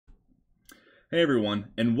Hey everyone,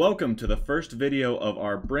 and welcome to the first video of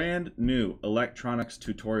our brand new electronics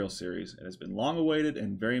tutorial series. It has been long awaited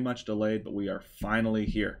and very much delayed, but we are finally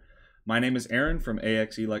here. My name is Aaron from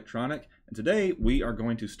AX Electronic, and today we are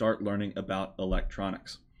going to start learning about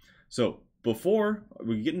electronics. So before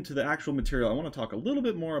we get into the actual material, I want to talk a little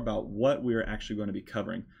bit more about what we are actually going to be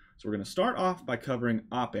covering. So we're going to start off by covering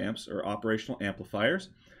op-amps, or operational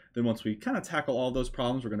amplifiers. Then once we kind of tackle all those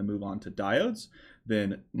problems, we're going to move on to diodes,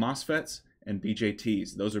 then MOSFETs, and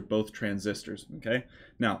BJTs. Those are both transistors, okay?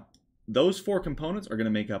 Now, those four components are going to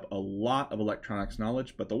make up a lot of electronics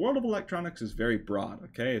knowledge, but the world of electronics is very broad,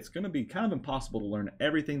 okay? It's going to be kind of impossible to learn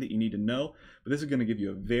everything that you need to know, but this is going to give you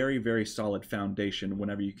a very, very solid foundation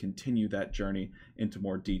whenever you continue that journey into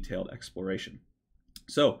more detailed exploration.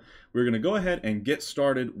 So, we're going to go ahead and get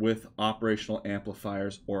started with operational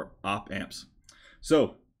amplifiers, or op-amps.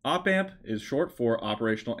 So, op-amp is short for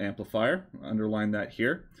operational amplifier. I'll underline that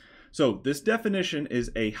here. So this definition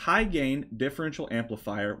is a high gain differential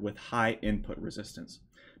amplifier with high input resistance.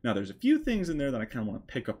 Now there's a few things in there that I kind of want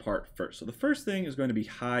to pick apart first. So the first thing is going to be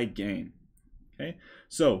high gain. Okay,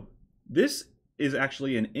 so this is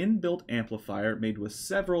actually an inbuilt amplifier made with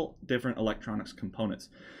several different electronics components.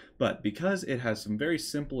 But because it has some very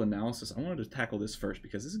simple analysis, I wanted to tackle this first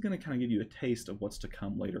because this is going to kind of give you a taste of what's to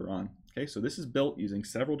come later on. Okay, so this is built using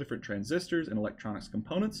several different transistors and electronics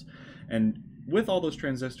components, and with all those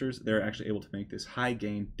transistors, they're actually able to make this high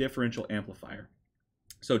gain differential amplifier.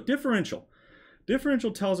 So differential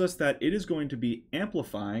tells us that it is going to be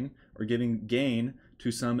amplifying or giving gain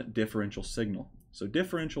to some differential signal. So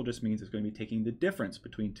differential just means it's going to be taking the difference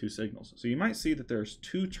between two signals. So you might see that there's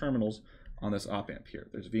two terminals on this op-amp here.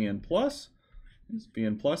 There's Vn plus,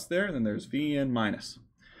 there, and then there's Vn minus.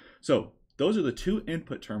 So those are the two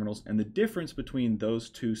input terminals, and the difference between those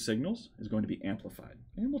two signals is going to be amplified.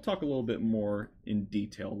 And we'll talk a little bit more in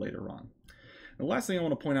detail later on. The last thing I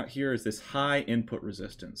want to point out here is this high input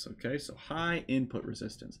resistance. Okay, so high input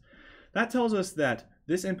resistance. That tells us that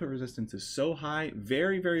this input resistance is so high,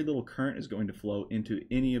 very, very little current is going to flow into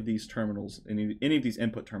any of these terminals, any of these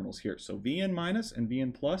input terminals here. So Vn minus and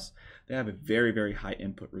Vn plus, they have a very, very high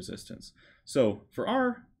input resistance. So for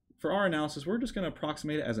our analysis, we're just going to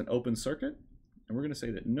approximate it as an open circuit, and we're going to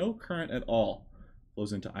say that no current at all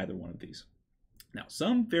flows into either one of these. Now,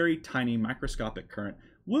 some very tiny microscopic current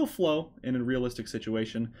will flow in a realistic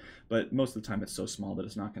situation, but most of the time it's so small that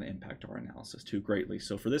it's not going to impact our analysis too greatly.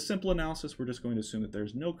 So for this simple analysis, we're just going to assume that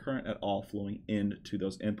there's no current at all flowing into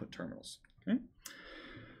those input terminals. Okay?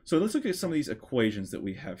 So let's look at some of these equations that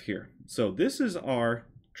we have here. So this is our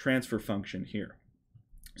transfer function here.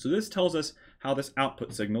 So this tells us how this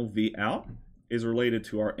output signal, V out, is related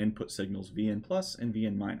to our input signals, Vn plus and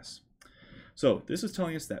Vn minus. So this is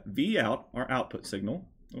telling us that V out, our output signal,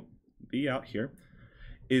 V out here,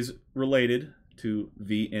 is related to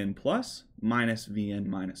Vn plus minus Vn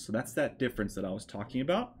minus. So that's that difference that I was talking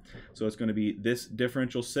about. So it's going to be this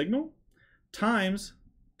differential signal times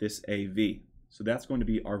this AV. So that's going to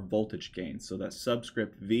be our voltage gain. So that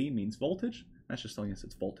subscript V means voltage. That's just telling us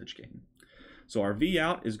it's voltage gain. So our V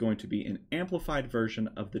out is going to be an amplified version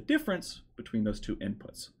of the difference between those two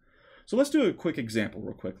inputs. So let's do a quick example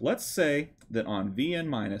real quick. Let's say that on Vn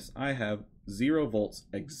minus, I have 0 volts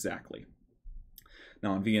exactly.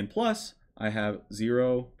 Now on Vn plus, I have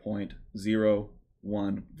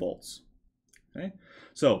 0.01 volts. Okay,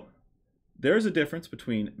 so there's a difference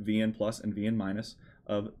between Vn plus and Vn minus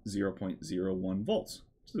of 0.01 volts.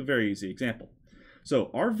 This is a very easy example. So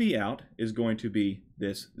our V out is going to be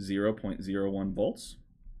this 0.01 volts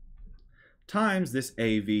times this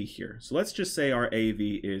AV here. So let's just say our AV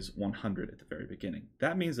is 100 at the very beginning.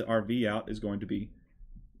 That means that our V out is going to be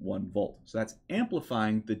 1 volt. So that's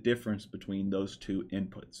amplifying the difference between those two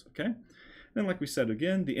inputs, okay? And then like we said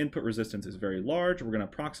again, the input resistance is very large. We're going to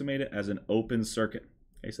approximate it as an open circuit.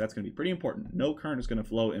 Okay, so that's going to be pretty important. No current is going to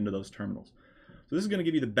flow into those terminals. So this is going to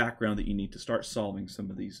give you the background that you need to start solving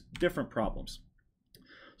some of these different problems.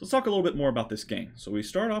 So let's talk a little bit more about this gain. So we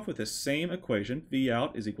start off with this same equation. V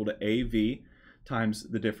out is equal to AV times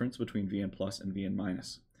the difference between Vn plus and Vn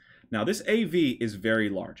minus. Now this AV is very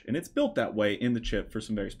large, and it's built that way in the chip for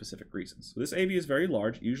some very specific reasons. So this AV is very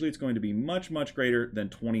large. Usually it's going to be much, much greater than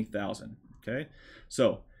 20,000, okay?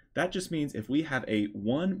 So that just means if we have a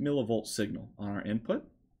 1 millivolt signal on our input,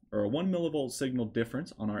 or a 1 millivolt signal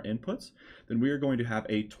difference on our inputs, then we are going to have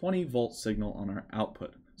a 20 volt signal on our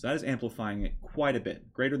output. So that is amplifying it quite a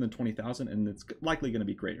bit, greater than 20,000, and it's likely going to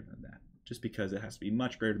be greater than that, just because it has to be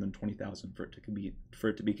much greater than 20,000 for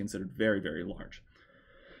it to be considered very, very large.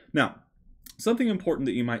 Now, something important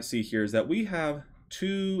that you might see here is that we have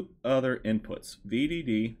two other inputs,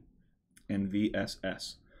 VDD and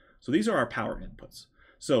VSS. So these are our power inputs.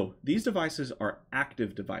 So these devices are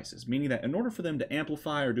active devices, meaning that in order for them to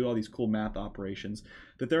amplify or do all these cool math operations,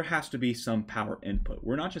 that there has to be some power input.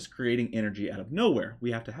 We're not just creating energy out of nowhere.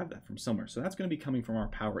 We have to have that from somewhere. So that's going to be coming from our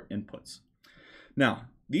power inputs. Now,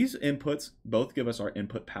 these inputs both give us our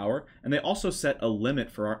input power, and they also set a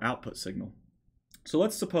limit for our output signal. So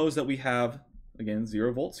let's suppose that we have, again,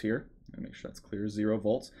 0 volts here. Let me make sure that's clear, 0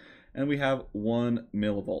 volts. And we have 1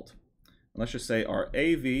 millivolt. And let's just say our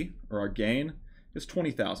AV, or our gain, is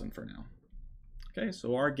 20,000 for now. Okay,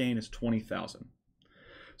 so our gain is 20,000.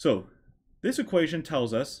 So this equation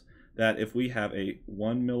tells us that if we have a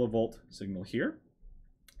 1 millivolt signal here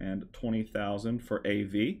and 20,000 for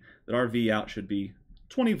AV, that our V out should be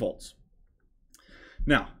 20 volts.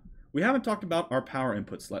 Now, we haven't talked about our power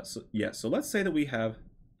inputs yet. So let's say that we have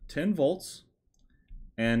 10 volts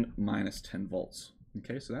and minus 10 volts.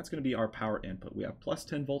 Okay, so that's going to be our power input. We have plus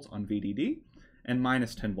 10 volts on VDD and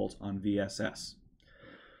minus 10 volts on VSS.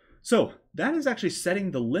 So that is actually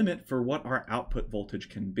setting the limit for what our output voltage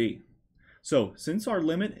can be. So since our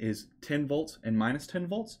limit is 10 volts and minus 10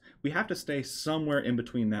 volts, we have to stay somewhere in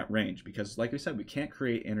between that range because, like we said, we can't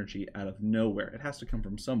create energy out of nowhere. It has to come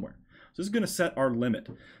from somewhere. So this is going to set our limit.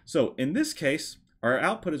 So in this case, our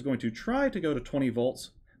output is going to try to go to 20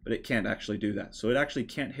 volts, but it can't actually do that. So it actually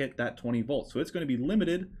can't hit that 20 volts. So it's going to be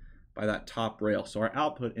limited by that top rail. So our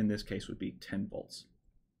output in this case would be 10 volts.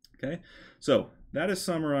 Okay, so that is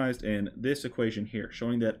summarized in this equation here,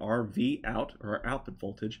 showing that our V out, or our output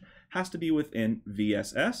voltage, has to be within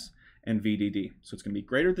VSS and VDD. So it's going to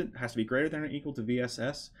be has to be greater than or equal to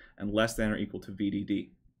VSS and less than or equal to VDD.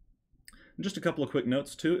 And just a couple of quick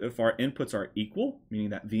notes too. If our inputs are equal,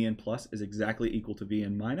 meaning that Vn plus is exactly equal to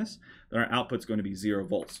Vn minus, then our output's going to be 0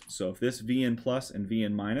 volts. So if this Vn plus and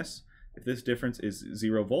Vn minus, if this difference is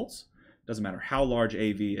 0 volts, doesn't matter how large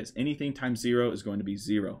AV is. Anything times 0 is going to be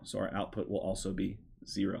 0. So our output will also be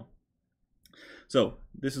 0. So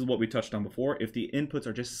this is what we touched on before. If the inputs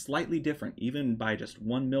are just slightly different, even by just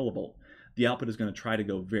 1 millivolt, the output is going to try to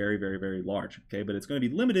go very, very, very large. Okay, but it's going to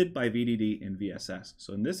be limited by VDD and VSS.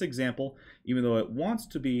 So in this example, even though it wants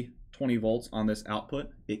to be 20 volts on this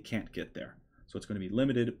output, it can't get there. So it's going to be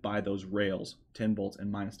limited by those rails, 10 volts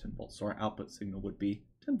and minus 10 volts. So our output signal would be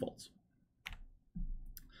 10 volts.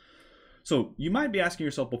 So you might be asking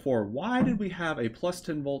yourself before, why did we have a plus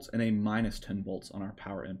 10 volts and a minus 10 volts on our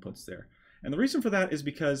power inputs there? And the reason for that is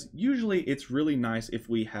because usually it's really nice if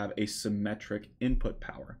we have a symmetric input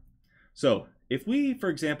power. So if we, for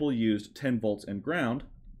example, used 10 volts and ground,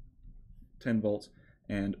 10 volts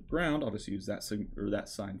and ground, I'll just use that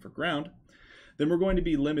sign for ground, then we're going to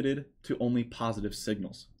be limited to only positive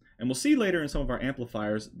signals. And we'll see later in some of our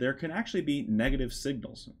amplifiers, there can actually be negative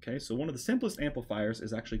signals. Okay, so one of the simplest amplifiers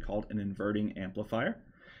is actually called an inverting amplifier.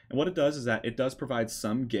 And what it does is that it does provide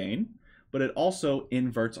some gain, but it also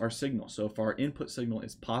inverts our signal. So if our input signal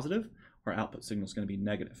is positive, our output signal is going to be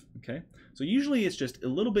negative. Okay, so usually it's just a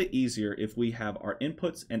little bit easier if we have our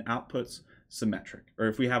inputs and outputs symmetric, or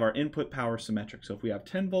if we have our input power symmetric. So if we have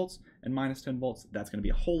 10 volts and minus 10 volts, that's going to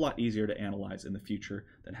be a whole lot easier to analyze in the future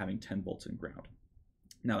than having 10 volts in ground.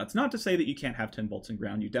 Now, that's not to say that you can't have 10 volts in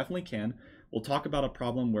ground. You definitely can. We'll talk about a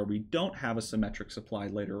problem where we don't have a symmetric supply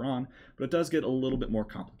later on, but it does get a little bit more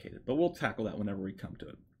complicated. But we'll tackle that whenever we come to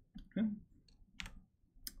it. Okay.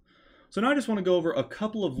 So now I just want to go over a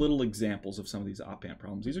couple of little examples of some of these OpAmp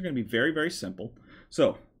problems. These are going to be very, very simple.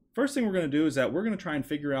 So first thing we're going to do is that we're going to try and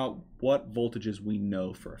figure out what voltages we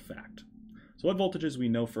know for a fact. So what voltages we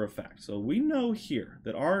know for a fact? So we know here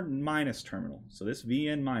that our minus terminal, so this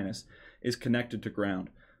Vn minus, is connected to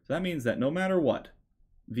ground. So that means that no matter what,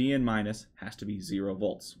 Vn minus has to be 0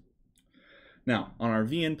 volts. Now, on our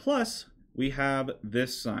Vn plus, we have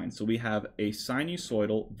this sign. So we have a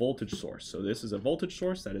sinusoidal voltage source. So this is a voltage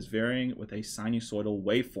source that is varying with a sinusoidal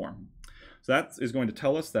waveform. So that is going to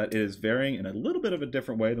tell us that it is varying in a little bit of a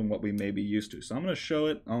different way than what we may be used to. So I'm going to show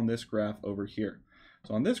it on this graph over here.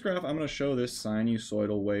 So on this graph, I'm going to show this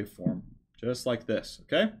sinusoidal waveform, just like this,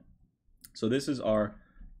 okay? So this is our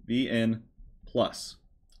Vn plus.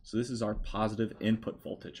 So this is our positive input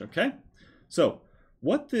voltage, okay? So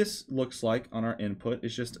what this looks like on our input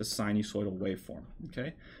is just a sinusoidal waveform,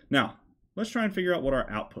 okay? Now, let's try and figure out what our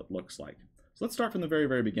output looks like. So let's start from the very,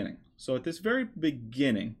 very beginning. So at this very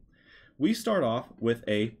beginning, we start off with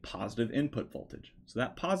a positive input voltage. So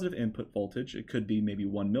that positive input voltage, it could be maybe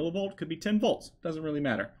 1 millivolt, could be 10 volts, doesn't really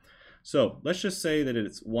matter. So let's just say that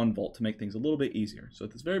it's 1 volt to make things a little bit easier. So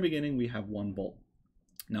at this very beginning, we have 1 volt.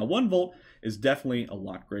 Now 1 volt is definitely a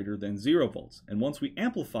lot greater than 0 volts. And once we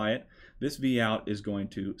amplify it, this V out is going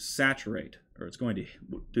to saturate, or it's going to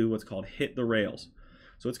do what's called hit the rails.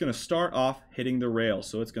 So it's going to start off hitting the rail.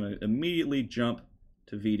 So it's going to immediately jump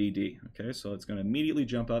to VDD. Okay, so it's going to immediately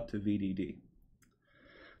jump up to VDD.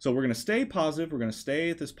 So we're going to stay positive. We're going to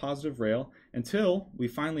stay at this positive rail until we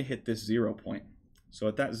finally hit this 0 point. So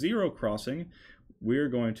at that 0 crossing, we're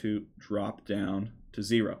going to drop down to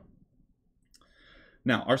 0.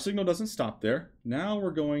 Now, our signal doesn't stop there. Now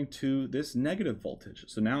we're going to this negative voltage.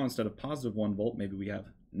 So now instead of positive 1 volt, maybe we have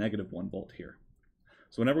negative 1 volt here.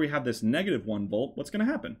 So whenever we have this negative 1 volt, what's going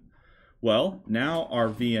to happen? Well, now our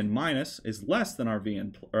Vn minus is less than our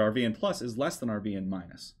Vn, or our Vn plus is less than our Vn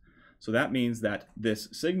minus. So that means that this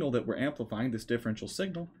signal that we're amplifying, this differential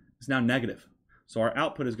signal, is now negative. So our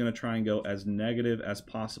output is going to try and go as negative as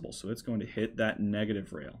possible. So it's going to hit that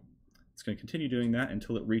negative rail. It's going to continue doing that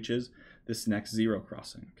until it reaches this next 0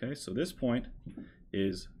 crossing. Okay, so this point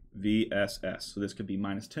is VSS. So this could be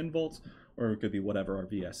minus 10 volts, or it could be whatever our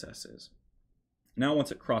VSS is. Now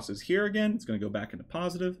once it crosses here again, it's going to go back into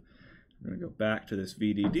positive. We're going to go back to this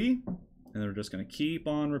VDD, and then we're just going to keep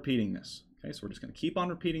on repeating this. Okay, so we're just going to keep on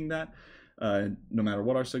repeating that no matter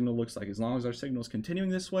what our signal looks like. As long as our signal is continuing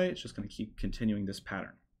this way, it's just going to keep continuing this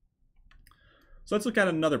pattern. So let's look at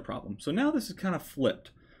another problem. So now this is kind of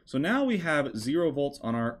flipped. So now we have 0 volts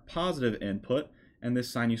on our positive input and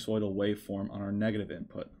this sinusoidal waveform on our negative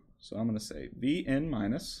input. So I'm going to say Vn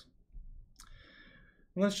minus.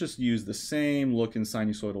 Let's just use the same looking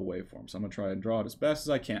sinusoidal waveform. So I'm going to try and draw it as best as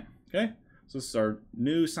I can. Okay, so this is our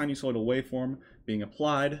new sinusoidal waveform being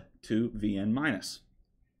applied to Vn minus.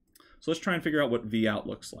 So let's try and figure out what V out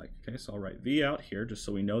looks like. Okay, so I'll write V out here just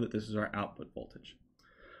so we know that this is our output voltage.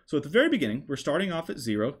 So at the very beginning, we're starting off at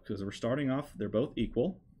 0 because we're starting off, they're both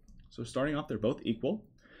equal. So starting off, they're both equal.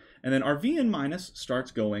 And then our Vn minus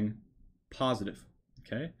starts going positive.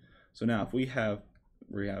 Okay, so now if we have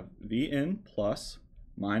Vn plus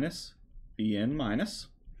minus Vn minus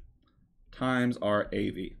times our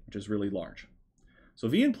AV, which is really large. So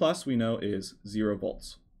Vn plus we know is 0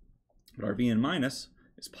 volts, but our Vn minus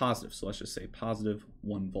is positive. So let's just say positive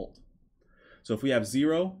 1 volt. So if we have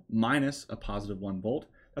 0 minus a positive 1 volt,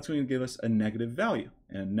 that's going to give us a negative value.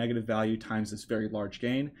 And a negative value times this very large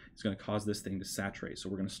gain is going to cause this thing to saturate. So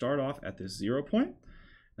we're going to start off at this 0 point,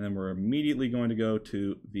 and then we're immediately going to go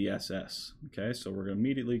to VSS. Okay, so we're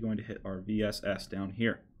immediately going to hit our VSS down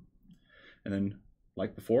here. And then,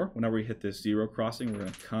 like before, whenever we hit this 0 crossing, we're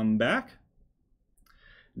going to come back.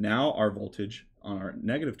 Now our voltage on our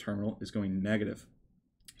negative terminal is going negative.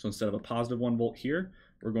 So instead of a positive 1 volt here,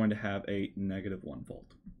 we're going to have a negative 1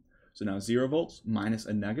 volt. So now 0 volts minus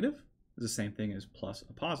a negative is the same thing as plus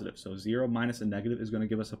a positive. So 0 minus a negative is going to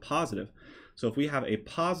give us a positive. So if we have a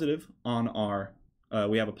positive on our,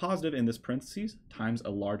 we have a positive in this parentheses times a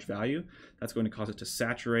large value, that's going to cause it to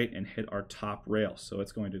saturate and hit our top rail. So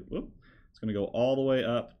it's going to, it's going to go all the way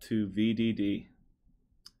up to VDD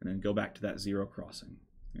and then go back to that 0 crossing.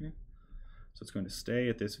 Okay? So it's going to stay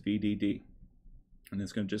at this VDD. And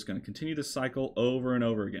it's just going to continue this cycle over and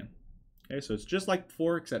over again. Okay, so it's just like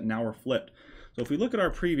before, except now we're flipped. So if we look at our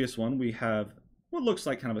previous one, we have what looks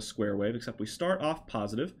like kind of a square wave, except we start off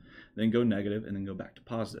positive, then go negative, and then go back to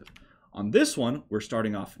positive. On this one, we're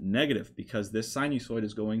starting off negative because this sinusoid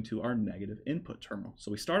is going to our negative input terminal.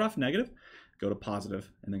 So we start off negative, go to positive,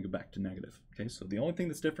 and then go back to negative. Okay, so the only thing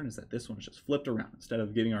that's different is that this one is just flipped around. Instead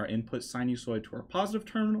of getting our input sinusoid to our positive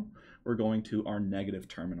terminal, we're going to our negative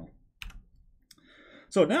terminal.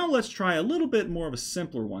 So now let's try a little bit more of a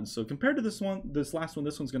simpler one. So compared to this last one,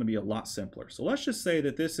 this one's going to be a lot simpler. So let's just say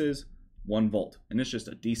that this is 1 volt, and it's just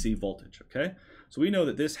a DC voltage, okay? So we know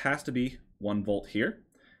that this has to be 1 volt here,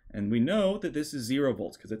 and we know that this is 0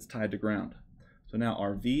 volts because it's tied to ground. So now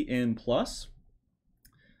our Vn plus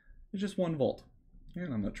is just 1 volt.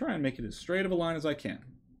 And I'm going to try and make it as straight of a line as I can.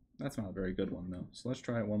 That's not a very good one, though. So let's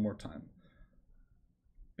try it one more time.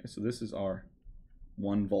 Okay, so this is our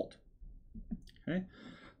 1 volt. Okay,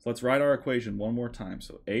 so let's write our equation one more time.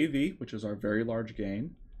 So AV, which is our very large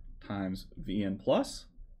gain, times Vn plus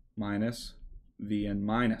minus Vn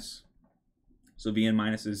minus. So Vn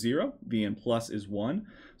minus is 0, Vn plus is 1.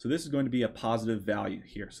 So this is going to be a positive value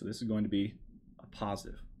here. So this is going to be a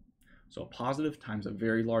positive. So a positive times a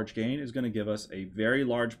very large gain is going to give us a very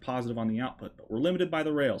large positive on the output, but we're limited by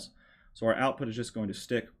the rails. So our output is just going to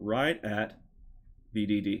stick right at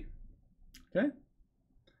VDD. Okay?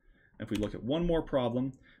 If we look at one more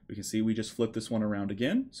problem, we can see we just flip this one around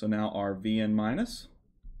again. So now our Vn minus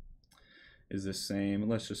is the same.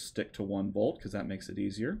 Let's just stick to 1 volt because that makes it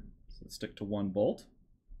easier. So let's stick to 1 volt.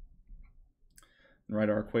 And write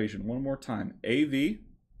our equation one more time. AV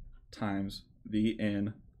times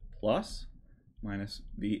Vn plus minus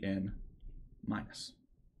Vn minus.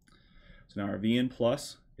 So now our Vn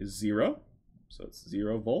plus is 0. So it's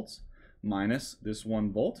 0 volts minus this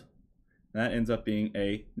 1 volt. That ends up being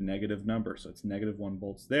a negative number. So it's negative 1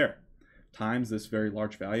 volts there. Times this very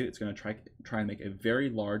large value, it's going to try and make a very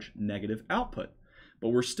large negative output. But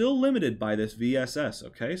we're still limited by this VSS,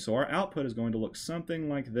 okay? So our output is going to look something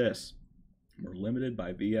like this. We're limited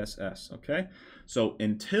by VSS, okay? So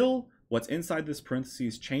until what's inside this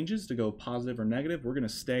parentheses changes to go positive or negative, we're going to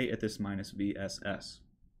stay at this minus VSS.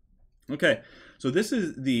 Okay, so this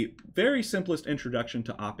is the very simplest introduction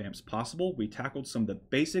to op-amps possible. We tackled some of the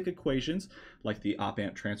basic equations like the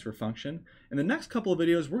op-amp transfer function. In the next couple of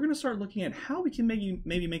videos, we're going to start looking at how we can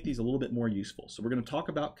maybe make these a little bit more useful. So we're going to talk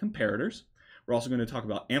about comparators. We're also going to talk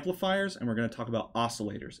about amplifiers, and we're going to talk about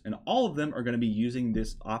oscillators. And all of them are going to be using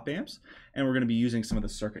this op-amps, and we're going to be using some of the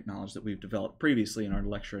circuit knowledge that we've developed previously in our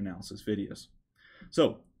lecture analysis videos.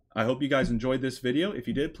 So I hope you guys enjoyed this video. If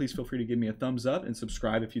you did, please feel free to give me a thumbs up and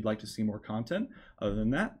subscribe if you'd like to see more content. Other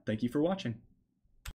than that, thank you for watching.